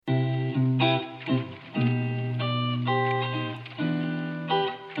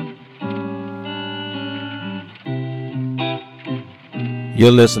You're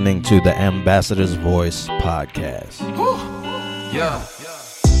listening to the Ambassador's Voice podcast. Yeah.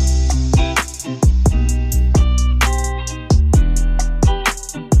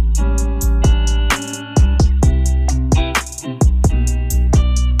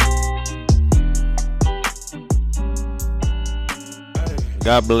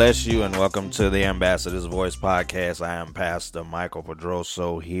 God bless you and welcome to the Ambassador's Voice podcast. I am Pastor Michael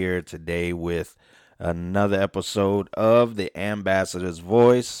Pedroso here today with another episode of the Ambassador's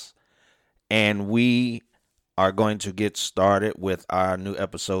Voice, and we are going to get started with our new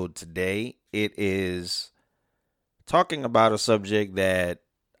episode today. It is talking about a subject that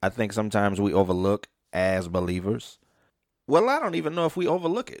I think sometimes we overlook as believers. Well, I don't even know if we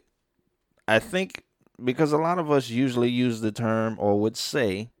overlook it. I think because a lot of us usually use the term or would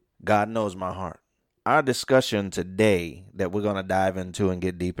say, God knows my heart. Our discussion today that we're going to dive into and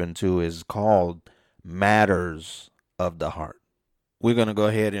get deep into is called Matters of the Heart. We're going to go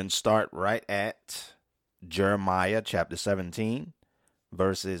ahead and start right at Jeremiah chapter 17,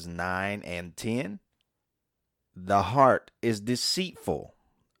 verses 9 and 10. The heart is deceitful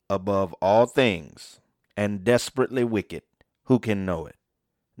above all things and desperately wicked. Who can know it?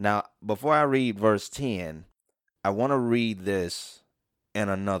 Now, before I read verse 10, I want to read this in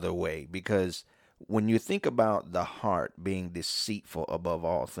another way, because when you think about the heart being deceitful above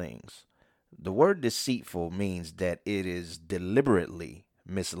all things, the word deceitful means that it is deliberately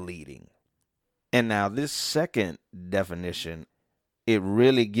misleading. And now this second definition, it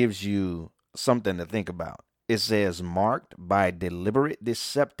really gives you something to think about. It says marked by deliberate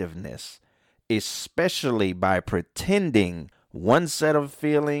deceptiveness, especially by pretending one set of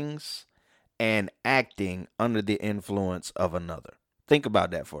feelings and acting under the influence of another. Think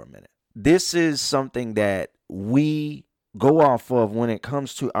about that for a minute. This is something that we go off of when it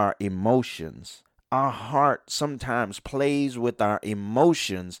comes to our emotions. Our heart sometimes plays with our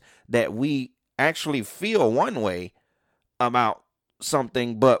emotions that we actually feel one way about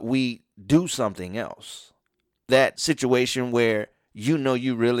something, but we do something else. That situation where you know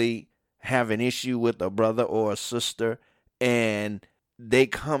you really have an issue with a brother or a sister, and they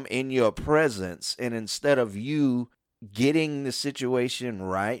come in your presence, and instead of you getting the situation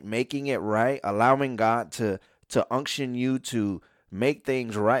right, making it right, allowing God to unction you to make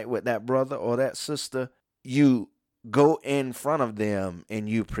things right with that brother or that sister, you go in front of them and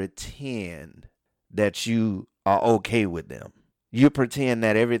you pretend that you are okay with them. You pretend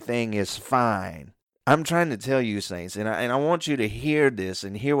that everything is fine. I'm trying to tell you, saints, and I want you to hear this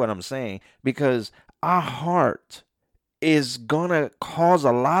and hear what I'm saying, because our heart is going to cause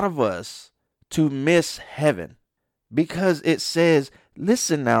a lot of us to miss heaven, because it says,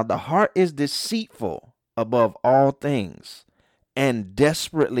 listen now, the heart is deceitful above all things and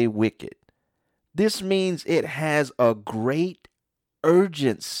desperately wicked. This means it has a great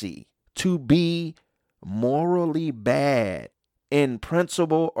urgency to be morally bad in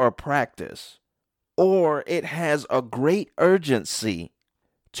principle or practice, or it has a great urgency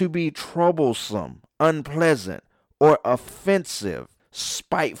to be troublesome, unpleasant, or offensive,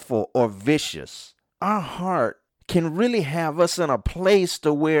 spiteful, or vicious. Our heart can really have us in a place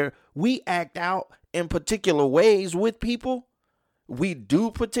to where we act out in particular ways with people. We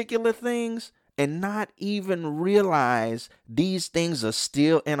do particular things and not even realize these things are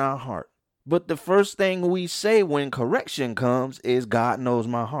still in our heart. But the first thing we say when correction comes is, God knows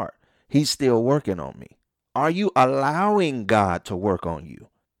my heart. He's still working on me. Are you allowing God to work on you?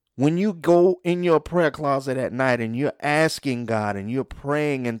 When you go in your prayer closet at night and you're asking God and you're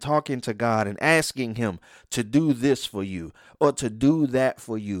praying and talking to God and asking him to do this for you or to do that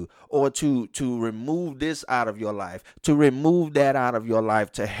for you, or to remove this out of your life, to remove that out of your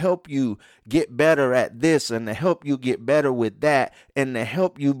life, to help you get better at this and to help you get better with that and to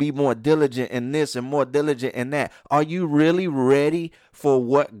help you be more diligent in this and more diligent in that, are you really ready for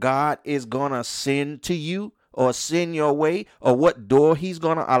what God is going to send to you or send your way, or what door he's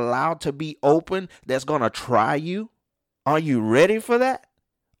going to allow to be open that's going to try you? Are you ready for that?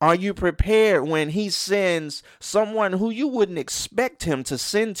 Are you prepared when he sends someone who you wouldn't expect him to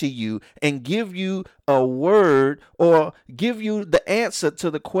send to you and give you a word or give you the answer to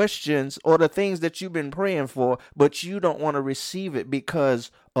the questions or the things that you've been praying for, but you don't want to receive it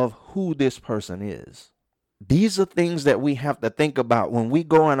because of who this person is? These are things that we have to think about when we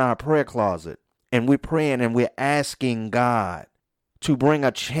go in our prayer closet and we're praying and we're asking God to bring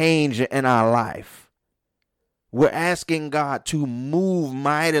a change in our life. We're asking God to move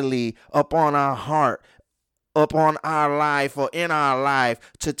mightily upon our heart, upon our life, or in our life,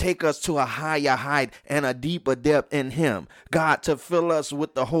 to take us to a higher height and a deeper depth in him. God, to fill us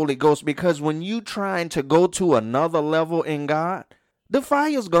with the Holy Ghost, because when you trying to go to another level in God, the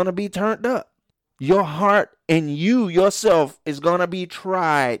fire's going to be turned up. Your heart and you yourself is going to be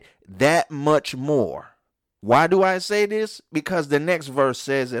tried that much more. Why do I say this? Because the next verse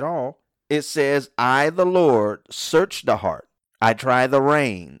says it all. It says, I, the Lord, search the heart. I try the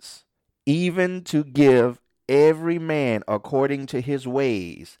reins, even to give every man according to his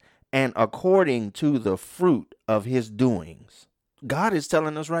ways and according to the fruit of his doings. God is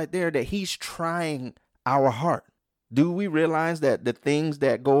telling us right there that he's trying our heart. Do we realize that the things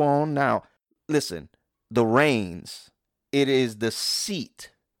that go on now, listen, the reins, it is the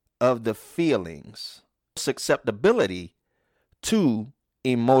seat of the feelings, susceptibility to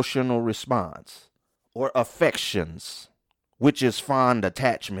emotional response or affections, which is fond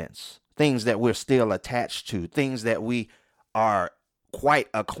attachments, things that we're still attached to, things that we are quite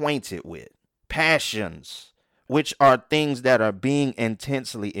acquainted with, passions, which are things that are being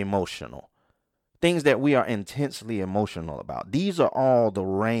intensely emotional, things that we are intensely emotional about. These are all the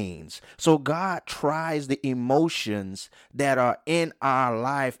reins. So God tries the emotions that are in our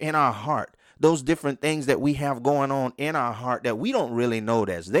life, in our heart, those different things that we have going on in our heart that we don't really know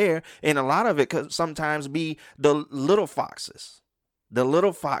that's there. And a lot of it could sometimes be the little foxes. The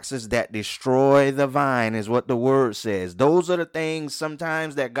little foxes that destroy the vine is what the word says. Those are the things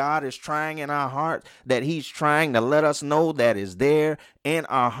sometimes that God is trying in our heart, that he's trying to let us know that is there in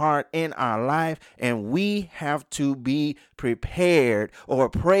our heart, in our life. And we have to be prepared or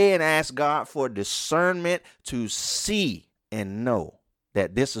pray and ask God for discernment to see and know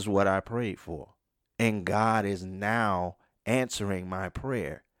that this is what I prayed for. And God is now answering my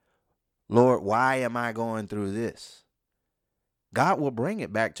prayer. Lord, why am I going through this? God will bring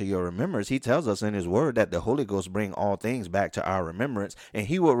it back to your remembrance. He tells us in his word that the Holy Ghost bring all things back to our remembrance. And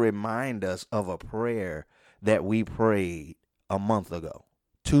he will remind us of a prayer that we prayed a month ago,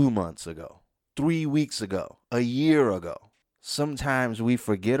 2 months ago, 3 weeks ago, a year ago. Sometimes we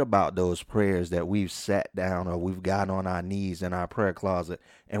forget about those prayers that we've sat down or we've got on our knees in our prayer closet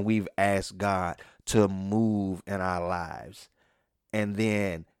and we've asked God to move in our lives. And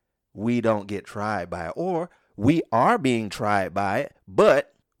then we don't get tried by it, or we are being tried by it,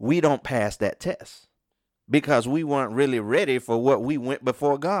 but we don't pass that test because we weren't really ready for what we went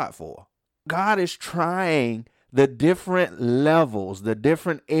before God for. God is trying the different levels, the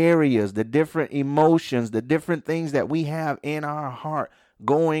different areas, the different emotions, the different things that we have in our heart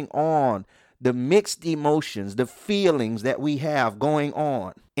going on, the mixed emotions, the feelings that we have going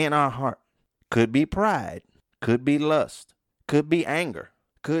on in our heart. Could be pride, could be lust, could be anger,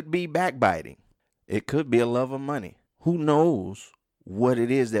 could be backbiting. It could be a love of money. Who knows what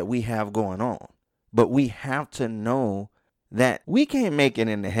it is that we have going on? But we have to know that we can't make it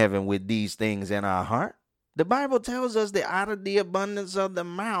into heaven with these things in our heart. The Bible tells us that out of the abundance of the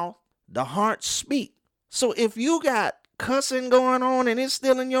mouth, the heart speak. So if you got cussing going on and it's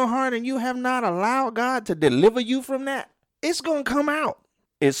still in your heart and you have not allowed God to deliver you from that, it's going to come out.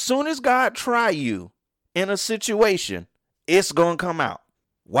 As soon as God try you in a situation, it's going to come out.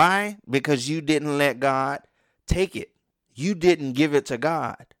 Why? Because you didn't let God take it. You didn't give it to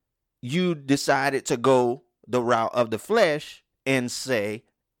God. You decided to go the route of the flesh and say,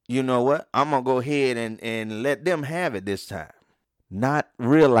 you know what? I'm going to go ahead and let them have it this time. Not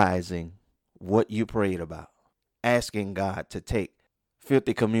realizing what you prayed about. Asking God to take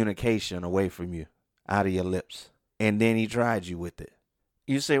filthy communication away from you, out of your lips. And then he tried you with it.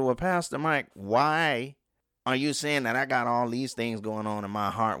 You say, well, Pastor Mike, why are you saying that I got all these things going on in my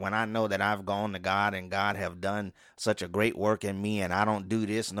heart when I know that I've gone to God and God have done such a great work in me and I don't do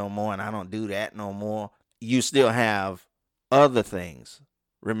this no more and I don't do that no more? You still have other things.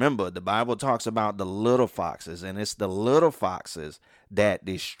 Remember, the Bible talks about the little foxes, and it's the little foxes that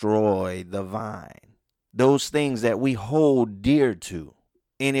destroy the vine. Those things that we hold dear to.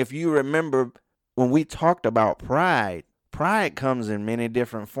 And if you remember when we talked about pride, pride comes in many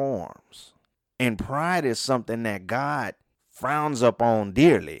different forms. And pride is something that God frowns upon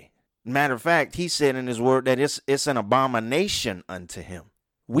dearly. Matter of fact, he said in his word that it's an abomination unto him.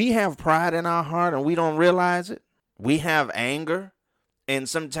 We have pride in our heart and we don't realize it. We have anger. And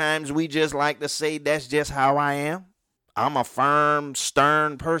sometimes we just like to say, that's just how I am. I'm a firm,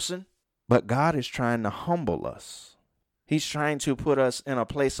 stern person. But God is trying to humble us. He's trying to put us in a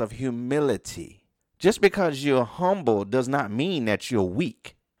place of humility. Just because you're humble does not mean that you're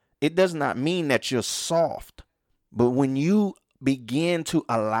weak. It does not mean that you're soft. But when you begin to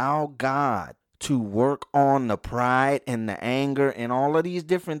allow God to work on the pride and the anger and all of these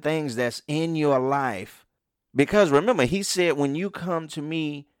different things that's in your life, because remember, he said, when you come to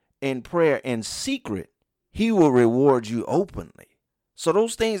me in prayer in secret, he will reward you openly. So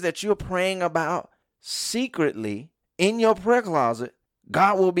those things that you're praying about secretly in your prayer closet,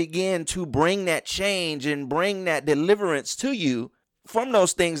 God will begin to bring that change and bring that deliverance to you from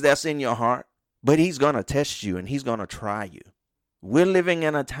those things that's in your heart. But he's going to test you and he's going to try you. We're living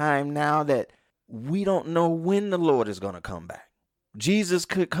in a time now that we don't know when the Lord is going to come back. Jesus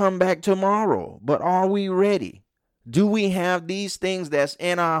could come back tomorrow, but are we ready? Do we have these things that's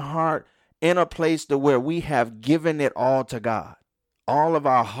in our heart in a place to where we have given it all to God, all of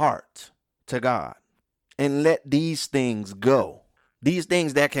our heart to God, and let these things go? These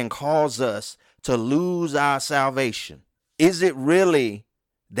things that can cause us to lose our salvation. Is it really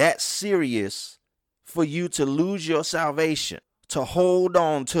that serious for you to lose your salvation, to hold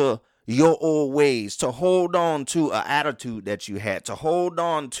on to your old ways, to hold on to an attitude that you had, to hold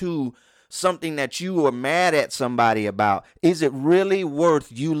on to something that you were mad at somebody about? Is it really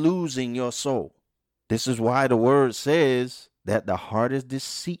worth you losing your soul? This is why the word says that the heart is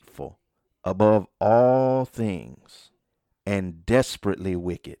deceitful above all things and desperately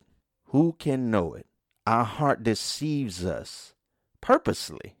wicked. Who can know it? Our heart deceives us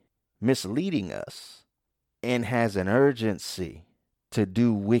purposely, misleading us, and has an urgency to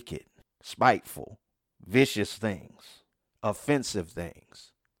do wicked, spiteful, vicious things, offensive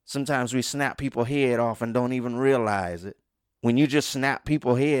things. Sometimes we snap people's head off and don't even realize it. When you just snap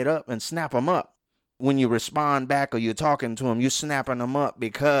people's head up and snap them up, when you respond back or you're talking to them, you're snapping them up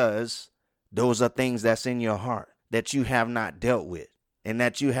because those are things that's in your heart that you have not dealt with and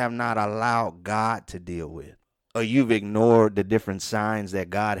that you have not allowed God to deal with. Or you've ignored the different signs that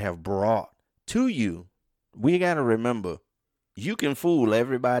God have brought to you. We got to remember, you can fool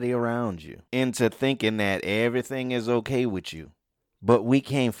everybody around you into thinking that everything is okay with you. But we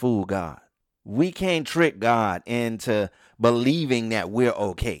can't fool God. We can't trick God into believing that we're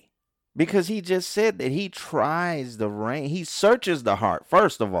okay. Because he just said that he tries the rein. He searches the heart,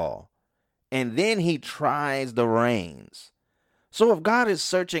 first of all. And then he tries the reins. So if God is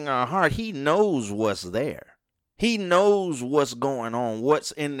searching our heart, he knows what's there. He knows what's going on,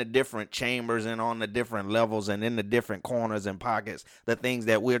 what's in the different chambers and on the different levels and in the different corners and pockets, the things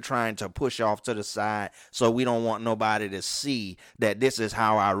that we're trying to push off to the side so we don't want nobody to see that this is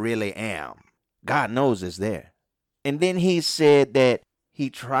how I really am. God knows it's there. And then he said that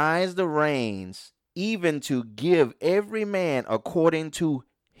he tries the reins even to give every man according to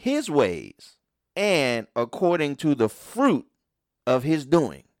his ways and according to the fruit of his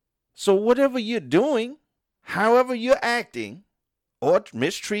doing. So whatever you're doing, however you're acting, or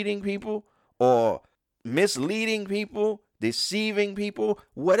mistreating people, or misleading people, deceiving people,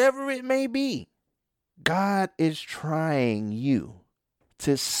 whatever it may be, God is trying you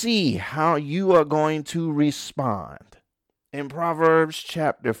to see how you are going to respond. In Proverbs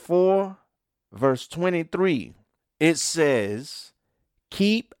chapter 4, verse 23, it says,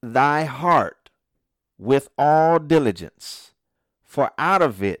 "Keep thy heart with all diligence, for out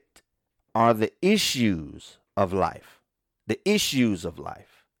of it are the issues of life." The issues of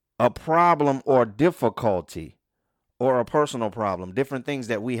life. A problem or difficulty or a personal problem. Different things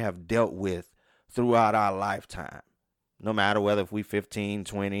that we have dealt with throughout our lifetime. No matter whether if we 15,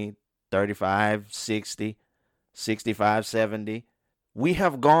 20, 35, 60, 65, 70. We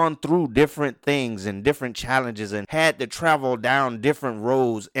have gone through different things and different challenges and had to travel down different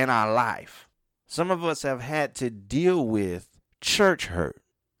roads in our life. Some of us have had to deal with church hurt.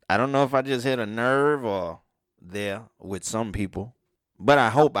 I don't know if I just hit a nerve or there with some people, but I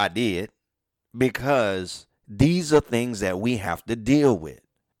hope I did, because these are things that we have to deal with.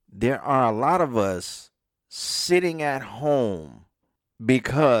 There are a lot of us sitting at home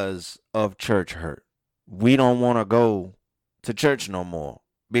because of church hurt. We don't want to go to church no more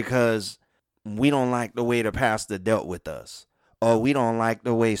because we don't like the way the pastor dealt with us, or we don't like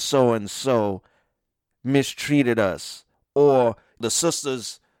the way so-and-so mistreated us, or the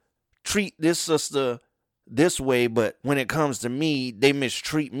sisters treat this sister this way, but when it comes to me, they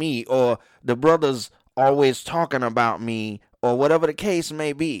mistreat me, or the brothers always talking about me, or whatever the case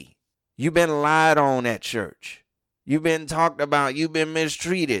may be. You've been lied on at church. You've been talked about. You've been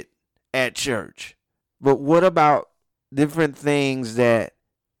mistreated at church. But what about different things that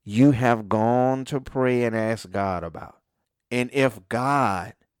you have gone to pray and ask God about? And if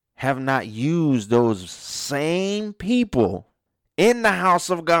God have not used those same people in the house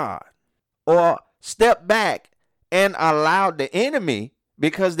of God, or step back and allowed the enemy,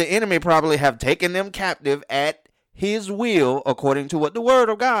 because the enemy probably have taken them captive at his will, according to what the word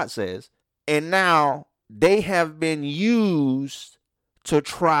of God says, and now they have been used to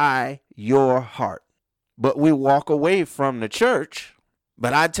try your heart. But we walk away from the church.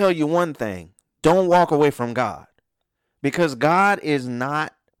 But I tell you one thing, don't walk away from God, because God is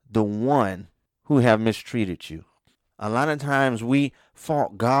not the one who have mistreated you. A lot of times we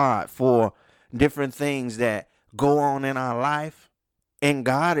fault God for different things that go on in our life, and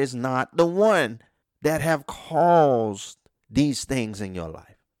God is not the one that have caused these things in your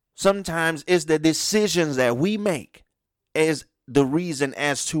life. Sometimes it's the decisions that we make is the reason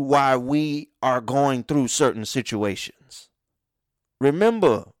as to why we are going through certain situations.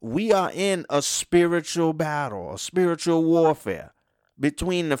 Remember, we are in a spiritual battle, a spiritual warfare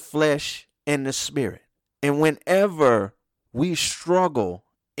between the flesh and the spirit. And whenever we struggle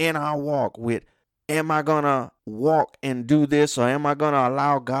in our walk with, am I going to walk and do this, or am I going to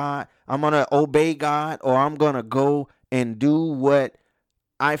allow God, I'm going to obey God, or I'm going to go and do what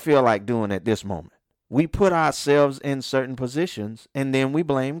I feel like doing at this moment. We put ourselves in certain positions and then we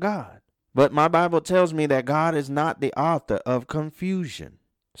blame God. But my Bible tells me that God is not the author of confusion.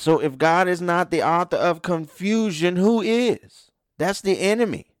 So if God is not the author of confusion, who is? That's the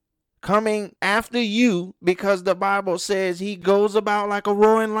enemy coming after you, because the Bible says he goes about like a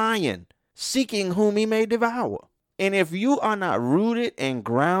roaring lion, seeking whom he may devour. And if you are not rooted and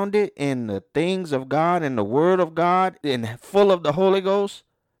grounded in the things of God and the word of God and full of the Holy Ghost,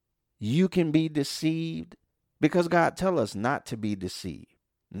 you can be deceived, because God tells us not to be deceived,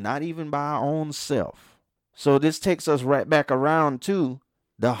 not even by our own self. So this takes us right back around to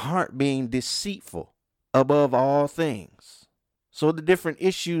the heart being deceitful above all things. So the different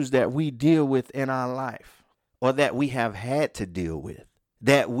issues that we deal with in our life, or that we have had to deal with,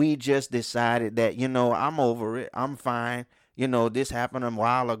 that we just decided that, I'm over it, I'm fine. This happened a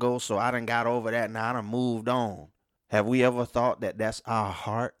while ago, so I done got over that, now I done moved on. Have we ever thought that that's our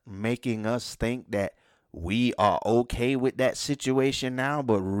heart making us think that we are okay with that situation now,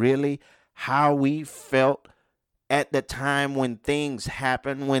 but really how we felt at the time when things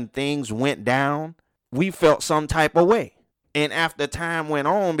happened, when things went down, we felt some type of way. And after time went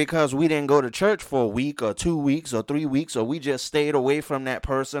on, because we didn't go to church for a week or 2 weeks or 3 weeks, or we just stayed away from that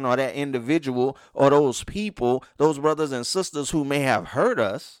person or that individual or those people, those brothers and sisters who may have hurt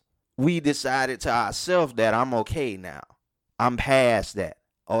us, we decided to ourselves that I'm okay now. I'm past that.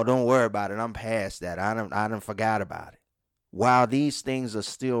 Oh, don't worry about it. I'm past that. I done forgot about it. While these things are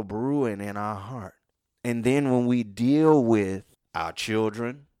still brewing in our heart. And then when we deal with our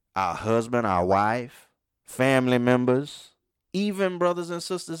children, our husband, our wife, family members, even brothers and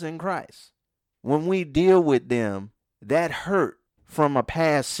sisters in Christ, when we deal with them, that hurt from a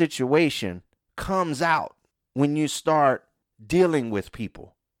past situation comes out when you start dealing with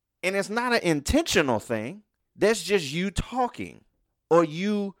people. And it's not an intentional thing. That's just you talking, or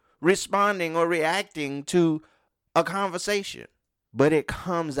you responding or reacting to a conversation. But it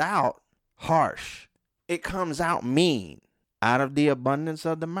comes out harsh. It comes out mean. Out of the abundance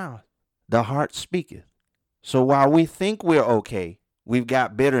of the mouth, the heart speaketh. So while we think we're okay, we've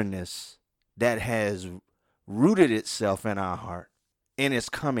got bitterness that has rooted itself in our heart, and it's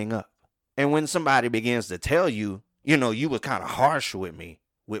coming up. And when somebody begins to tell you, you were kind of harsh with me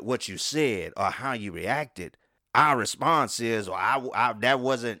with what you said or how you reacted, our response is, I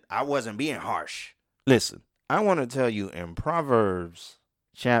wasn't being harsh. Listen, I want to tell you, in Proverbs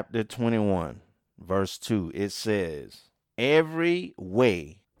chapter 21, verse 2, it says, every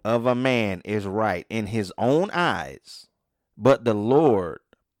way of a man is right in his own eyes, but the Lord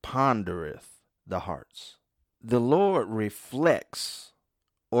pondereth the hearts. The Lord reflects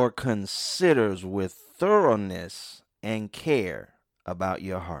or considers with thoroughness and care about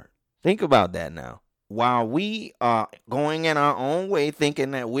your heart. Think about that now. While we are going in our own way,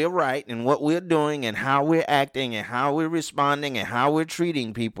 thinking that we're right in what we're doing and how we're acting and how we're responding and how we're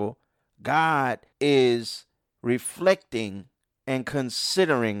treating people, God is reflecting and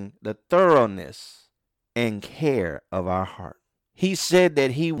considering the thoroughness and care of our heart. He said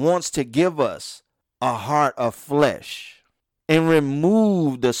that he wants to give us a heart of flesh and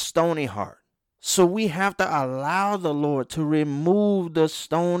remove the stony heart. So we have to allow the Lord to remove the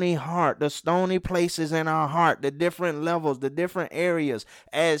stony heart, the stony places in our heart, the different levels, the different areas,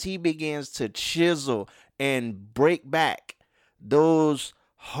 as he begins to chisel and break back those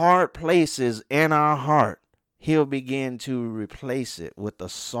hard places in our heart. He'll begin to replace it with a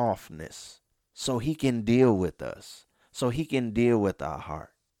softness so he can deal with us, so he can deal with our heart.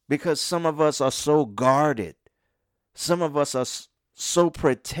 Because some of us are so guarded. Some of us are so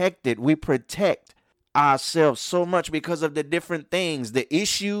protected. We protect ourselves so much because of the different things, the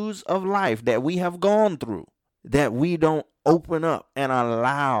issues of life that we have gone through, that we don't open up and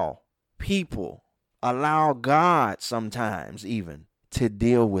allow people, allow God sometimes even to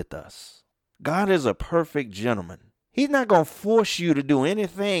deal with us. God is a perfect gentleman. He's not going to force you to do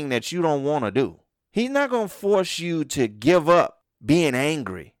anything that you don't want to do. He's not going to force you to give up being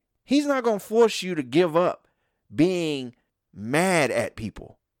angry. He's not going to force you to give up being mad at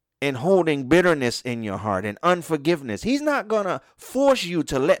people and holding bitterness in your heart and unforgiveness. He's not going to force you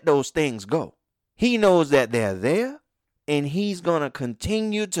to let those things go. He knows that they're there, and he's going to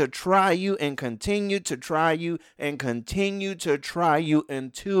continue to try you and continue to try you and continue to try you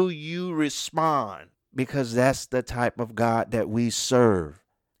until you respond, because that's the type of God that we serve.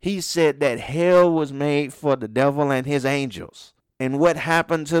 He said that hell was made for the devil and his angels, and what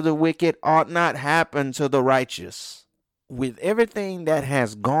happened to the wicked ought not happen to the righteous. With everything that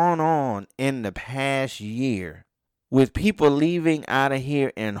has gone on in the past year, with people leaving out of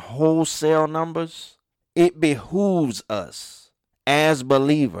here in wholesale numbers, it behooves us as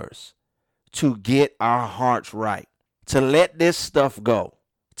believers to get our hearts right, to let this stuff go,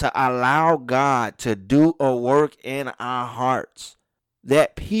 to allow God to do a work in our hearts.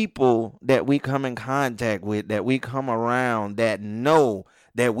 That people that we come in contact with, that we come around, that know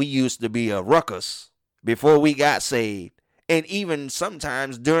that we used to be a ruckus before we got saved, and even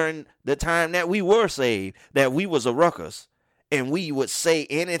sometimes during the time that we were saved, that we was a ruckus and we would say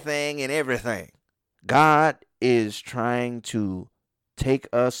anything and everything. God is trying to take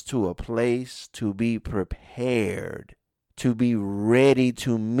us to a place to be prepared, to be ready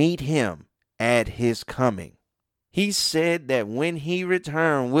to meet him at his coming. He said that when he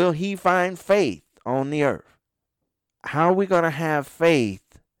returns, will he find faith on the earth? How are we going to have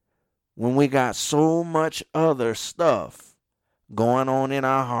faith when we got so much other stuff going on in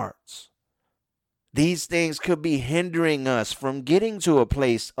our hearts? These things could be hindering us from getting to a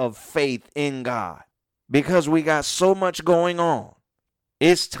place of faith in God because we got so much going on.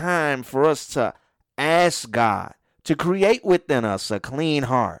 It's time for us to ask God to create within us a clean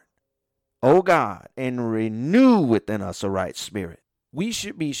heart, O God, and renew within us a right spirit. We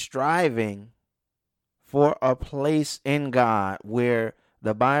should be striving for a place in God where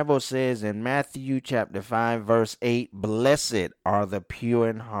the Bible says in Matthew chapter 5, verse 8, blessed are the pure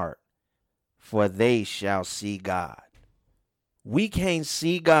in heart, for they shall see God. We can't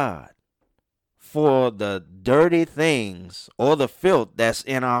see God for the dirty things or the filth that's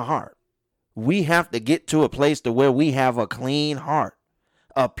in our heart. We have to get to a place to where we have a clean heart,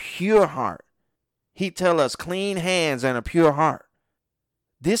 a pure heart. He tell us clean hands and a pure heart.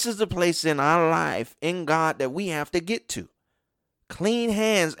 This is the place in our life in God that we have to get to. Clean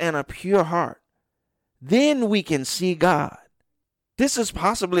hands and a pure heart. Then we can see God. This is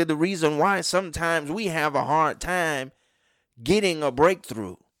possibly the reason why sometimes we have a hard time getting a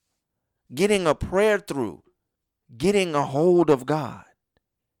breakthrough, getting a prayer through, getting a hold of God,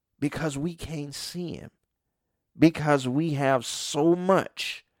 because we can't see him, because we have so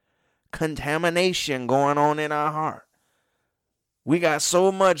much contamination going on in our heart. We got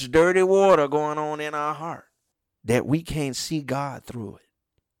so much dirty water going on in our heart that we can't see God through it.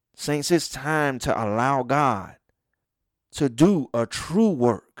 Saints, it's time to allow God to do a true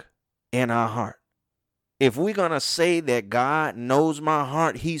work in our heart. If we're going to say that God knows my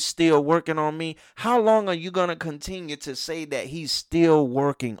heart, he's still working on me, how long are you going to continue to say that he's still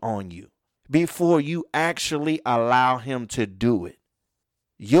working on you before you actually allow him to do it?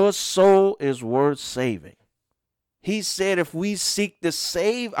 Your soul is worth saving. He said if we seek to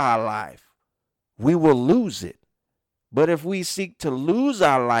save our life, we will lose it. But if we seek to lose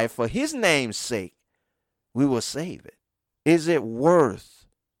our life for his name's sake, we will save it. Is it worth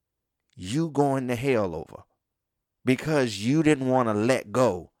you going to hell over because you didn't want to let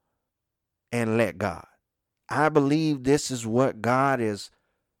go and let God? I believe this is what God is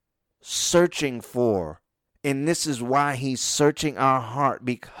searching for. And this is why he's searching our heart,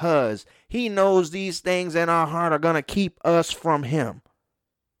 because he knows these things in our heart are going to keep us from him.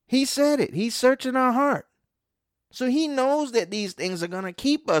 He said it. He's searching our heart. So he knows that these things are going to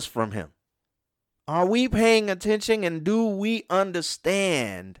keep us from him. Are we paying attention, and do we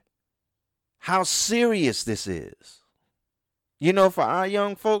understand how serious this is? You know, for our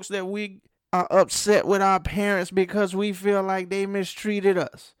young folks that we are upset with our parents because we feel like they mistreated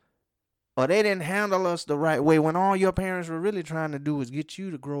us, or they didn't handle us the right way, when all your parents were really trying to do was get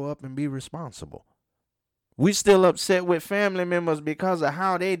you to grow up and be responsible. We still upset with family members because of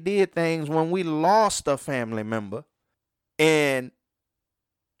how they did things when we lost a family member and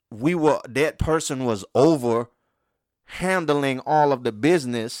that person was over handling all of the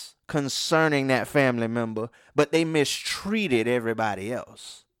business concerning that family member, but they mistreated everybody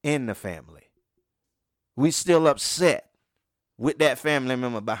else in the family. We still upset with that family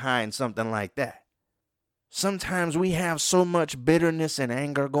member behind something like that. Sometimes we have so much bitterness and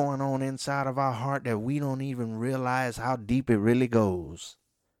anger going on inside of our heart that we don't even realize how deep it really goes.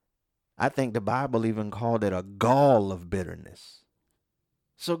 I think the Bible even called it a gall of bitterness.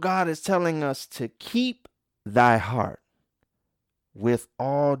 So God is telling us to keep thy heart with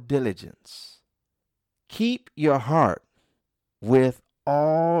all diligence. Keep your heart with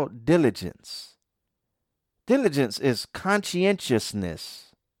all diligence. Diligence is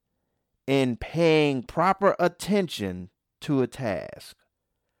conscientiousness in paying proper attention to a task.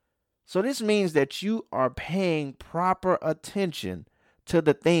 So this means that you are paying proper attention to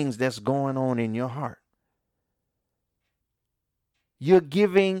the things that's going on in your heart. You're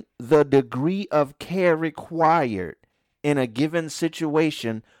giving the degree of care required in a given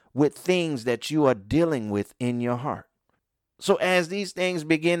situation with things that you are dealing with in your heart. So as these things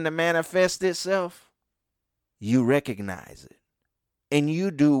begin to manifest itself, you recognize it and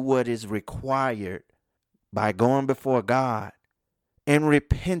you do what is required by going before God and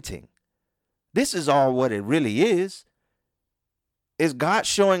repenting. This is all what it really is God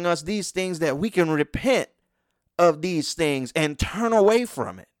showing us these things that we can repent of these things and turn away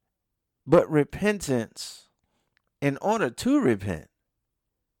from it. But repentance, in order to repent,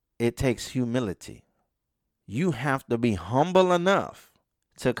 it takes humility. You have to be humble enough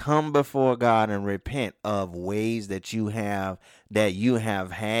to come before God and repent of ways that you have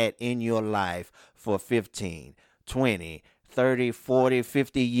had in your life for 15, 20, 30, 40,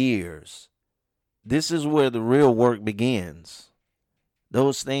 50 years. This is where the real work begins.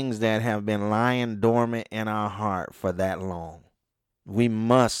 Those things that have been lying dormant in our heart for that long. We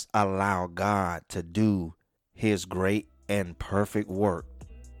must allow God to do his great and perfect work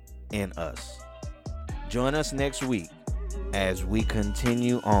in us. Join us next week as we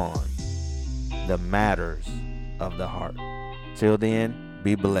continue on the matters of the heart. Till then,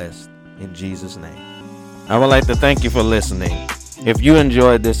 be blessed in Jesus' name. I would like to thank you for listening. If you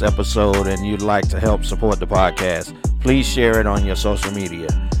enjoyed this episode and you'd like to help support the podcast, please share it on your social media.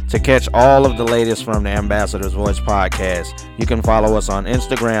 To catch all of the latest from the Ambassador's Voice podcast, you can follow us on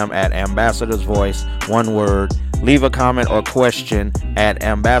Instagram at Ambassador's Voice, one word. Leave a comment or question at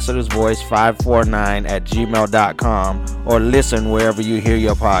ambassadorsvoice549@gmail.com or listen wherever you hear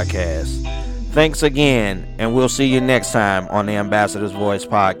your podcast. Thanks again, and we'll see you next time on the Ambassador's Voice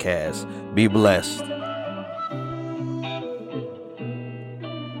podcast. Be blessed.